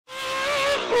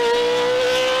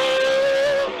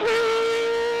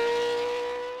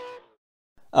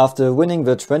After winning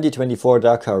the 2024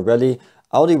 Dakar Rally,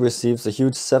 Audi receives a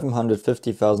huge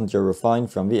 €750,000 fine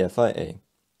from the FIA.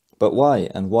 But why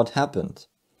and what happened?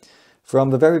 From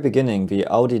the very beginning, the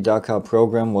Audi Dakar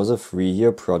program was a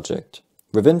 3-year project.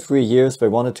 Within 3 years, they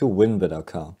wanted to win the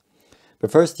Dakar. The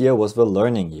first year was the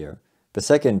learning year. The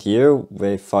second year,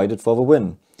 they fought for the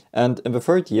win. And in the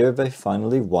third year, they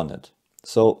finally won it.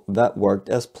 So that worked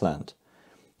as planned.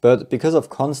 But because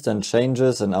of constant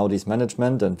changes in Audi's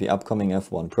management and the upcoming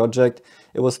F1 project,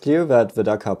 it was clear that the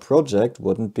Dakar project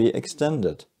wouldn't be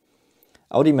extended.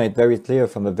 Audi made very clear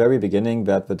from the very beginning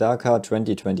that the Dakar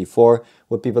 2024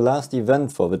 would be the last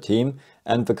event for the team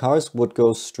and the cars would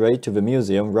go straight to the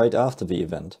museum right after the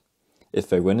event, if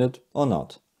they win it or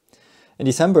not. In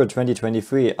December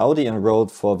 2023, Audi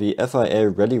enrolled for the FIA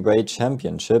Rally Raid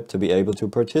Championship to be able to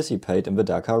participate in the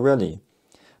Dakar Rally.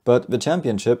 But the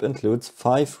championship includes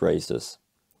 5 races: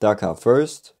 Dakar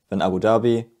first, then Abu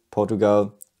Dhabi,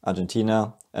 Portugal,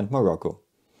 Argentina and Morocco.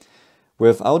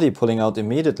 With Audi pulling out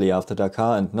immediately after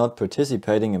Dakar and not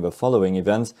participating in the following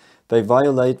events, they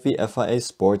violate the FIA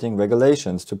sporting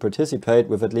regulations to participate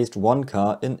with at least one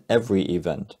car in every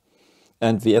event.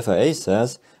 And the FIA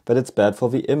says that it's bad for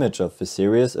the image of the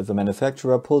series if a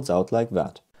manufacturer pulls out like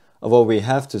that. Although we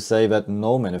have to say that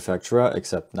no manufacturer,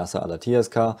 except Nasser Al-Attiyah's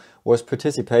car, was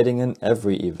participating in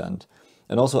every event.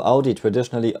 And also Audi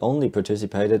traditionally only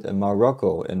participated in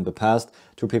Morocco in the past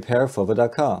to prepare for the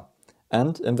Dakar,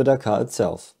 and in the Dakar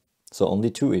itself. So only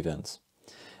 2 events.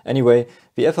 Anyway,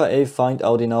 the FIA fined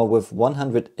Audi now with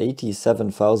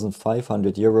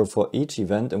 €187,500 for each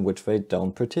event in which they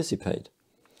don't participate.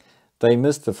 They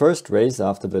missed the first race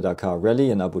after the Dakar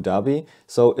Rally in Abu Dhabi,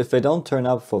 so if they don't turn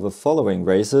up for the following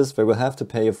races, they will have to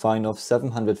pay a fine of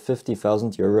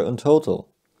 €750,000 in total.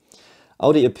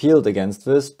 Audi appealed against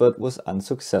this, but was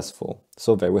unsuccessful,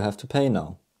 so they will have to pay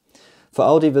now. For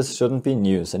Audi this shouldn't be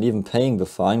news, and even paying the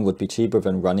fine would be cheaper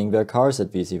than running their cars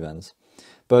at these events.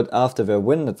 But after their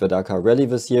win at the Dakar Rally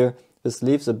this year, this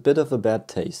leaves a bit of a bad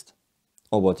taste.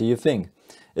 Or what do you think?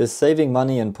 Is saving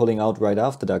money and pulling out right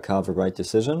after Dakar the right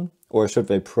decision? Or should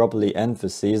they probably end the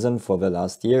season for their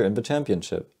last year in the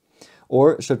championship?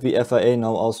 Or should the FIA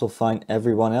now also fine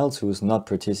everyone else who is not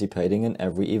participating in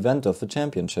every event of the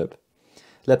championship?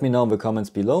 Let me know in the comments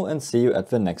below and see you at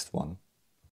the next one.